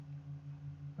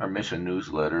Our mission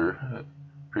newsletter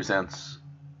presents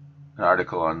an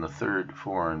article on the third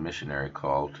foreign missionary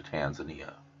call to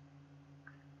Tanzania.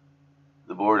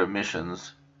 The Board of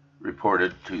Missions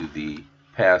reported to the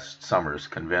past summer's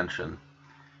convention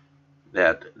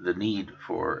that the need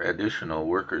for additional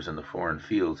workers in the foreign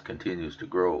fields continues to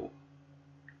grow.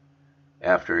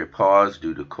 After a pause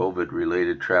due to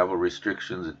COVID-related travel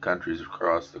restrictions in countries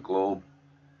across the globe,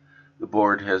 the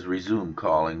board has resumed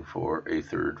calling for a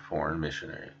third foreign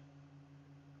missionary.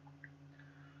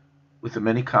 With the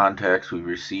many contacts we've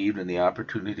received and the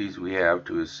opportunities we have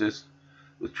to assist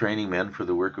with training men for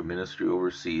the work of ministry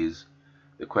overseas,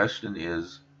 the question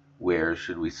is, where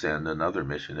should we send another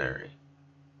missionary?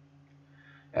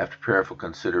 After prayerful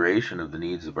consideration of the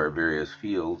needs of our various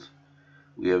fields,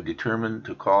 we have determined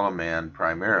to call a man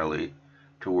primarily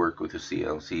to work with the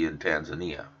CLC in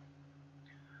Tanzania.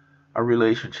 Our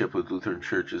relationship with Lutheran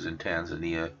churches in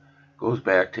Tanzania goes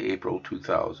back to April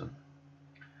 2000.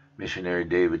 Missionary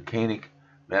David Koenig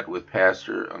met with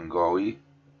Pastor Ngawi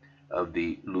of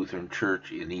the Lutheran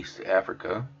Church in East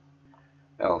Africa,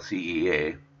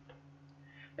 LCEA.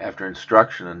 After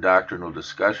instruction and doctrinal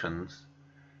discussions,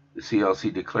 the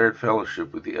CLC declared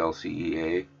fellowship with the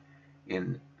LCEA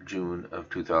in June of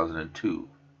 2002.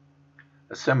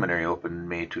 A seminary opened in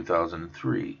May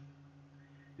 2003.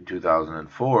 In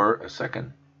 2004, a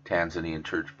second Tanzanian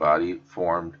church body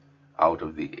formed out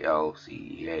of the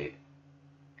LCEA,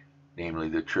 namely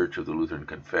the Church of the Lutheran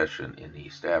Confession in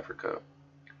East Africa,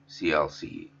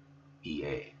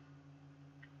 CLCEA.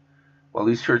 While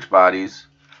these church bodies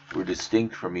were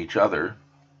distinct from each other,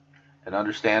 an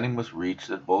understanding was reached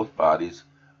that both bodies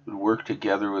would work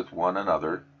together with one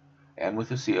another and with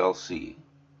the CLC.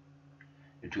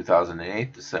 In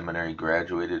 2008, the seminary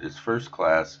graduated its first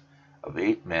class of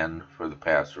 8 men for the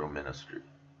pastoral ministry.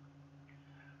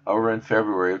 However, in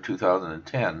February of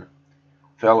 2010,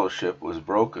 fellowship was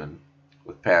broken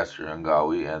with Pastor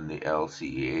Ngawi and the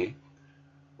LCEA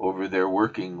over their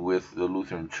working with the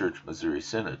Lutheran Church Missouri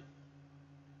Synod.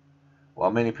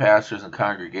 While many pastors and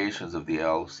congregations of the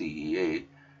LCEA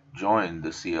joined the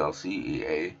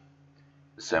CLCEA,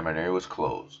 the seminary was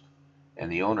closed,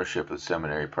 and the ownership of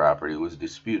seminary property was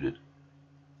disputed.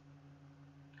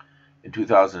 In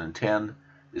 2010,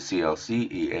 the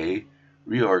CLCEA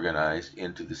reorganized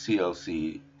into the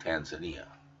CLC Tanzania.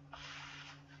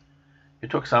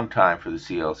 It took some time for the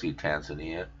CLC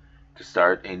Tanzania to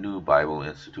start a new Bible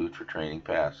Institute for training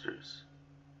pastors.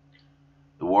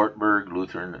 The Wartburg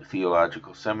Lutheran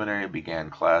Theological Seminary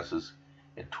began classes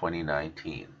in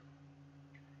 2019,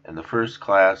 and the first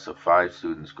class of 5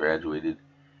 students graduated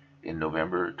in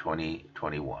November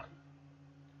 2021.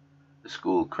 The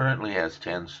school currently has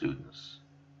 10 students.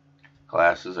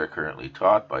 Classes are currently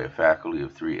taught by a faculty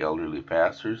of 3 elderly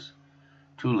pastors,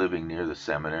 2 living near the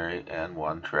seminary and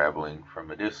 1 traveling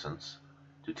from a distance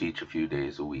to teach a few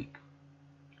days a week.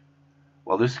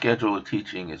 While this schedule of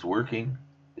teaching is working,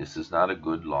 this is not a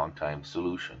good long-time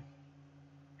solution.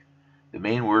 The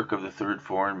main work of the third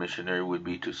foreign missionary would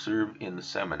be to serve in the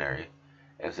seminary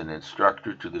as an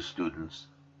instructor to the students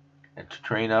and to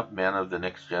train up men of the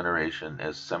next generation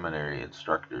as seminary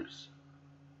instructors.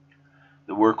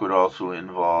 The work would also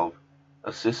involve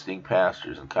assisting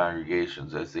pastors and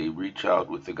congregations as they reach out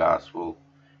with the gospel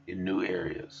in new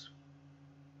areas.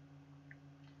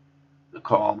 The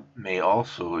call may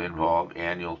also involve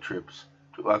annual trips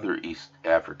to other East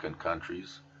African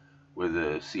countries where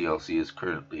the CLC is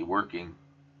currently working,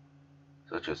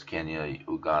 such as Kenya,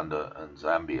 Uganda, and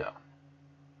Zambia.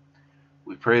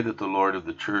 We pray that the Lord of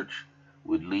the Church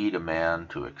would lead a man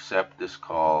to accept this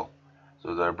call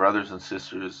so that our brothers and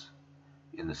sisters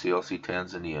in the CLC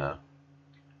Tanzania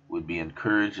would be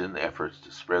encouraged in the efforts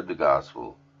to spread the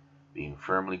gospel, being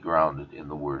firmly grounded in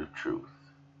the word of truth.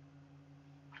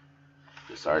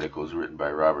 This article is written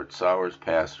by Robert Sowers,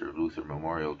 pastor of Lutheran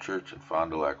Memorial Church in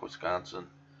Fond du Lac, Wisconsin,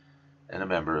 and a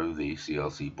member of the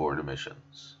CLC Board of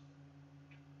Missions.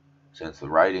 Since the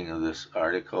writing of this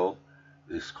article,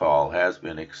 this call has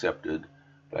been accepted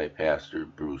by Pastor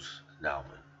Bruce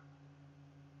Nauman.